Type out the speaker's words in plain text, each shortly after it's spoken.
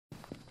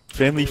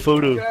Family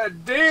photo.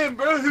 God damn,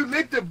 bro, who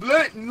licked the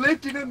blunt and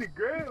left it on the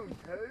ground,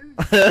 cuz?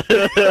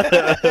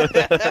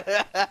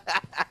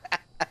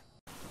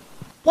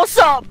 What's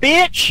up,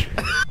 bitch?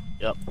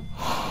 Yep.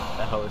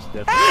 That hoe is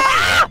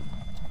different.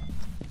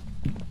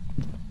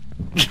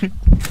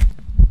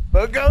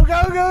 Go, go,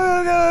 go,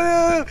 go,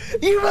 go!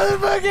 You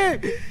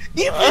motherfucker!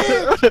 You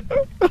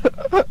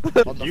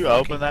bitch! Did you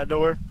open that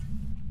door?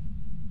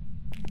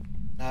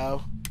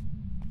 No.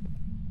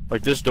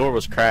 Like, this door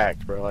was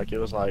cracked, bro. Like, it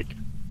was like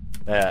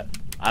that.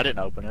 I didn't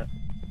open it.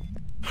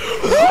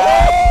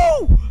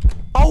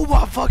 Oh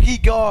my fucking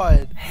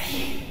god!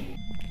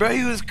 Bro,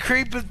 he was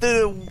creeping through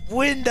the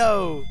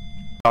window!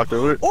 Doctor,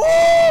 Ooh!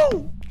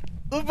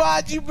 Look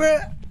behind you, bro!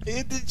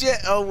 Hit the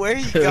jet. Oh, where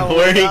he going?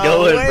 Where he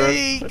going, where bro?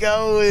 he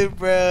going,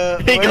 bro?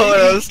 He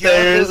going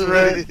upstairs,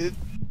 bro.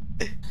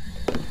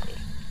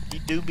 He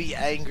do be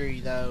angry,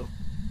 though.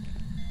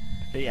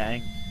 He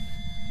ain't.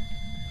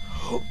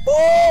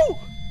 Ooh!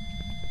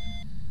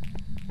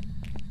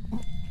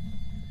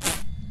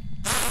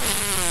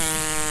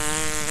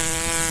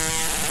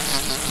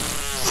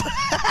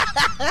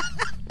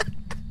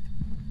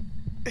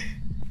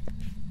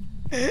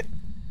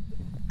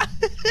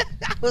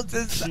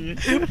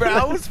 Bro,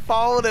 I was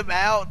following him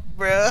out,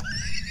 bro.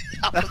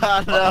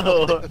 I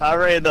know. I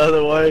ran the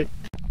other way.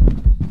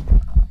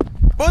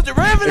 What's the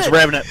Revenant? It's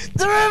Revenant.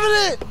 The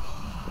Revenant!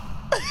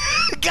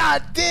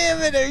 God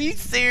damn it, are you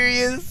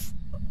serious?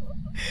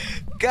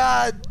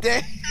 God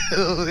damn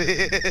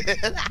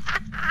it.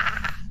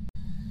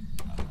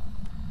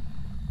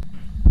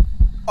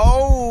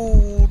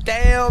 Oh,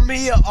 damn,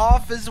 he an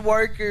office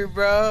worker,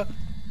 bro.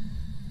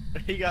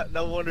 He got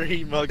no wonder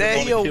he mugged Then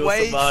he to a kill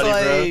wage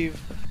somebody, slave.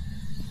 bro.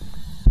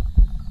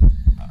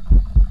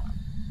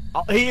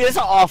 Oh, he is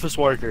an office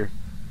worker.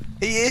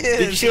 He is.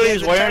 Did you see what he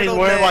was wearing? He's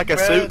wearing like a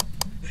suit.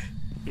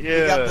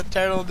 Yeah. He got the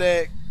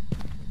turtleneck.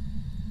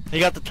 He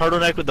got the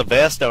turtleneck with the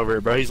vest over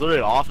it, bro. He's literally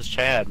an office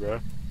Chad,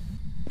 bro.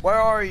 Where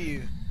are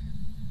you?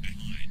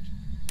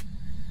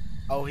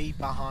 Oh, he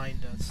behind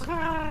us.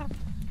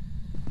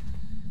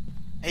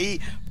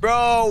 He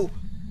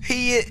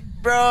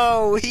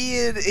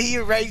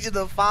arranging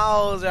the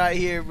files right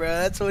here, bro.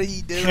 That's what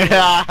he doing.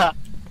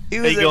 He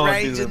was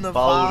arranging the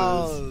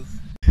files.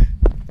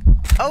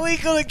 Oh, he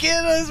gonna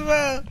get us,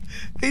 bro.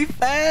 He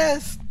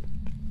fast.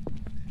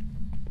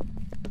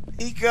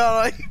 He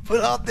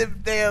put on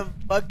them damn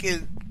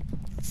Nikes,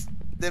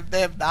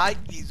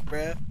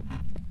 bro.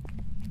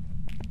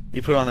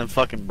 He put on them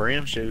fucking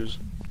brim shoes.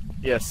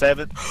 Yeah,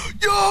 7.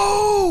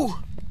 Yo!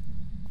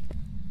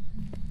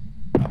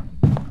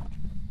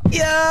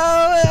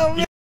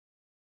 Yo!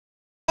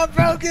 I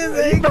broke his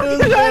ankle,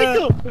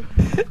 bro.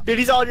 Dude,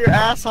 he's on your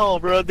asshole,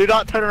 bro. Do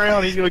not turn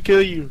around. He's gonna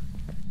kill you.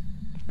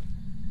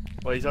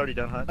 Well, he's already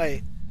done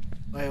hunting.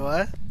 Wait,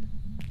 what?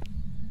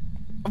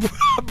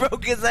 I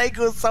broke his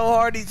ankle so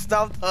hard he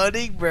stopped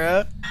hunting,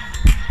 bro.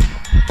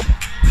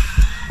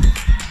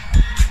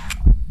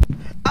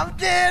 I'm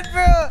dead,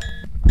 bro.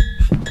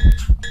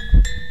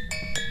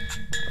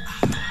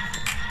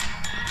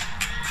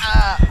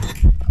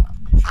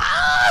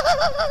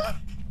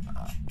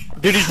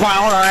 Dude, he's right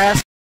on our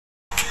ass.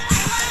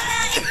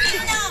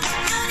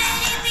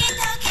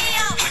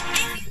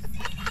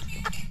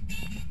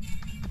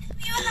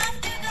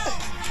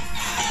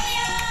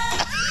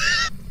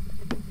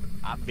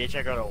 Bitch,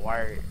 I go to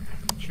work.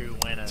 True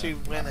winner.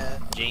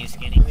 Jean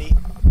skinny.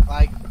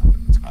 Like,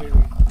 it's clear.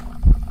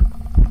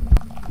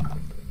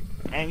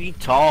 Man, you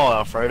tall,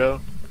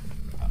 Alfredo.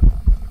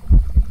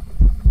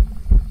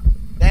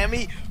 Damn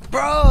he,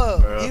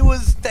 bro. He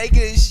was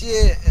taking his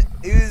shit.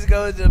 He was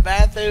going to the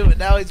bathroom, and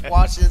now he's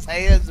washing his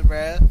hands,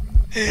 bro.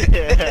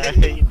 Yeah,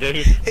 dude.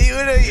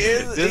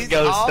 This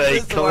goes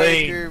stay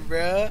clean, worker,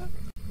 bro.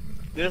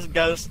 This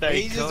goes stay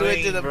clean, He just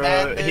went to the bro.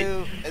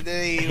 bathroom, and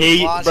then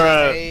he washed his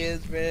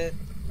hands, bro.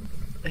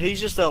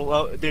 He's just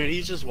dude.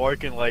 He's just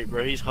working late,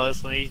 bro. He's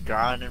hustling. He's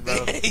grinding,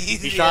 bro.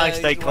 He's yeah, trying to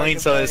stay clean,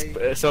 so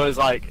his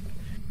like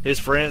his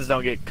friends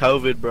don't get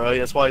COVID, bro.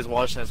 That's why he's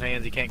washing his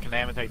hands. He can't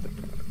contaminate the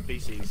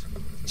feces.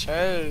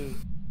 True.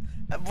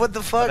 What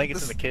the fuck? I think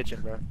it's in the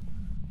kitchen, bro.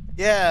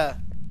 Yeah.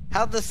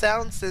 How'd the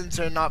sound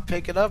sensor not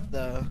pick it up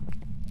though?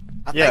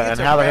 Yeah,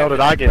 and how the hell did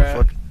I get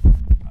it?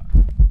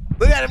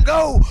 Look at him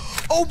go!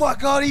 Oh my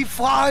god, he's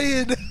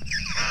flying!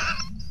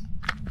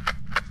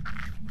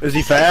 Is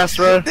he fast,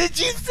 bro? Did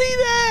you see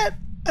that?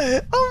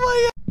 Oh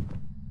my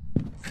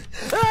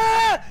god!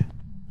 Ah!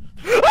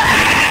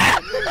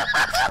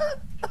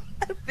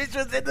 Bitch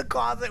was in the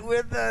closet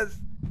with us.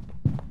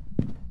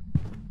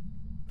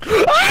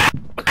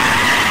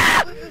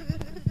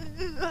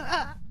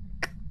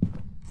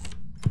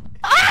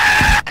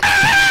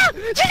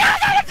 She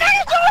got out of the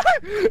door!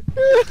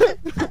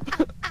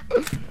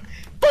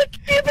 Fuck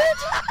you,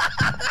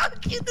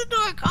 bitch! Keep the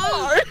door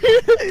closed!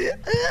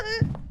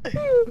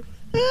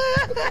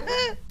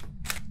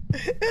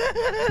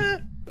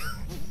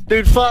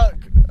 Dude, fuck!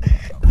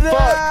 No,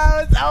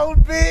 Fuck! it's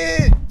old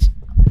bitch!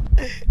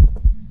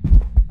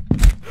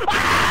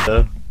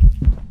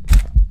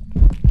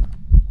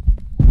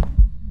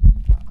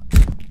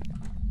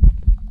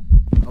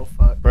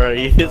 Bro, bro.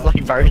 He is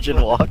like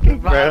virgin walking,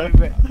 bro.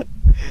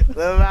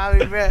 Little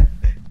Bobby, bro.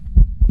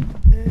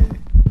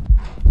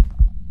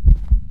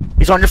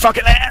 He's on your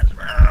fucking ass.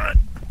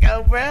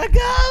 Go, bro,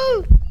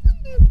 go.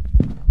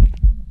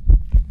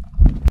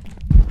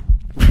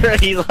 Bro,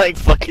 he's like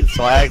fucking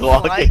swag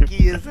walking.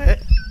 Lanky as hell.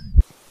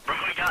 Bro,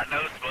 we got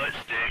no smudge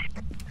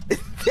stick.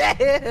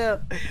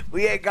 Damn,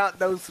 we ain't got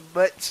no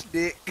smudge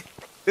stick.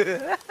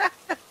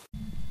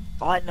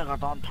 Why nigga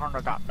don't turn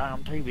the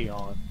goddamn TV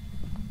on?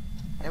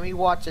 And we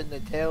watching the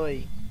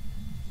telly.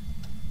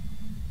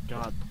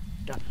 God.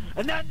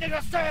 And that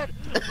nigga said,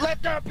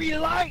 let there be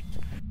light!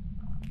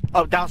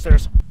 Oh,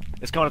 downstairs.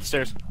 It's going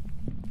upstairs.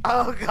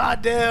 Oh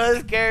god damn,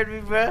 that scared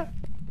me, bro.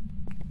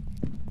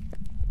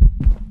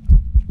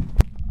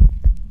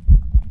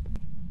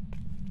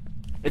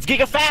 It's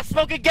giga fast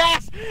smoking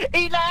gas!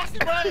 Eating ass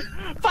and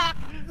running! Fuck!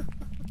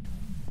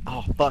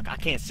 Oh, fuck, I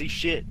can't see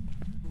shit.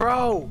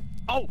 Bro!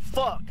 Oh,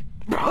 fuck!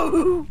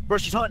 Bro! Bro,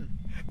 she's hunting.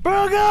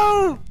 Bro,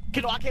 go!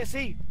 Kiddo, I can't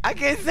see. I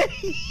can't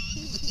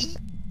see.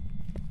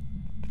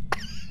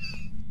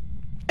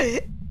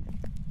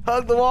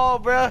 Hug the wall,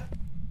 bro.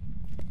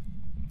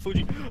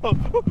 Fuji. Oh.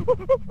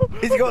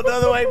 He's going the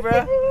other way,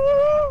 bro.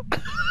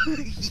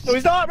 No,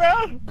 he's not,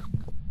 bro.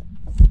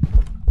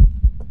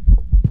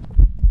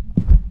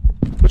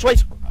 Which way?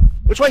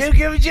 Which way?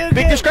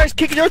 Big disgrace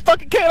kicking your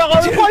fucking can all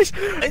over the place.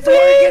 It's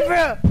working,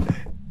 bro.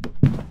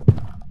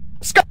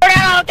 Skirt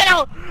out, get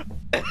out.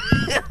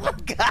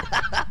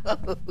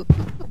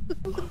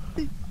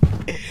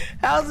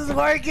 How's this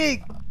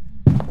working?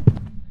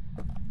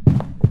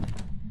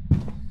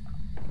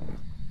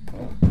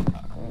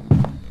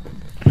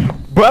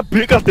 Bro, I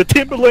pick up the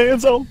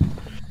Timberlands on.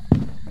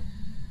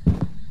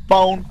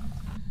 Bone.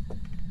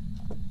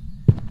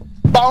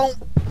 Bone.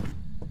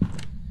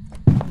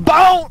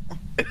 Bone.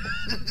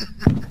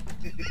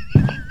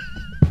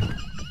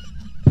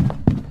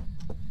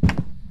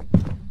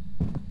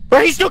 Bro,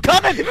 he's still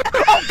coming!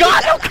 Oh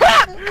god, oh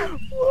crap!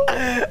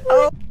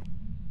 Oh.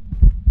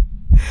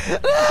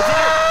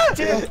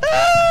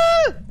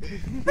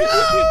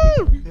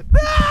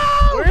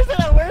 Where is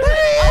it? Where is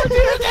it?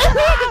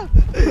 Oh,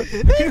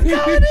 dude, he's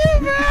going in,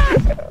 bro!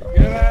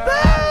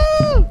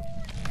 No!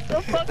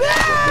 the fuck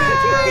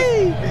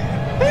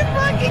He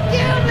fucking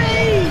killed me!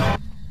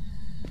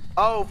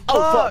 Oh,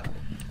 fuck!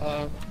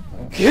 Oh,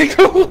 fuck. Can't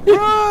go.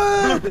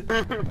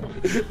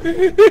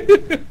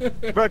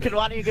 Bro, kid,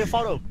 why don't you get a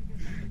photo?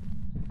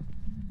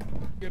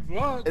 Get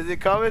vlog. Is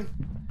it coming?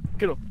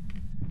 Get him.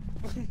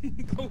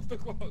 Close the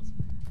close.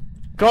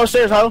 Go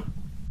upstairs, ho.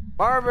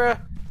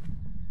 Barbara!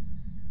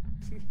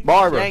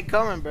 Barbara. She ain't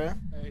coming, bro.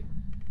 Hey.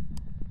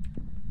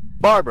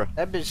 Barbara.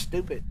 That bitch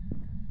stupid.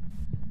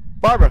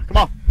 Barbara, come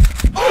on.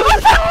 Oh,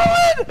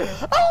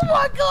 oh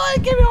my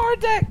god, give me a heart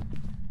attack!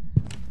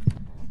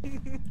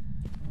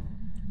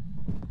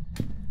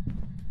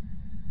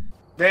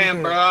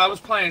 Damn, bro, I was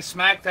playing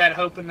Smack That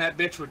hoping that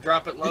bitch would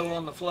drop it low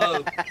on the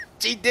flow.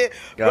 She did,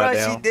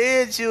 Goddamn. bro. She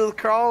did. She was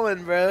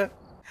crawling, bro.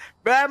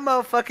 Bro, that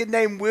motherfucking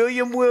named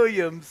William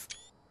Williams.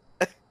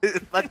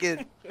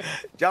 Fucking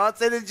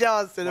Johnson and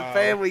Johnson, Wow. a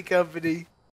family company.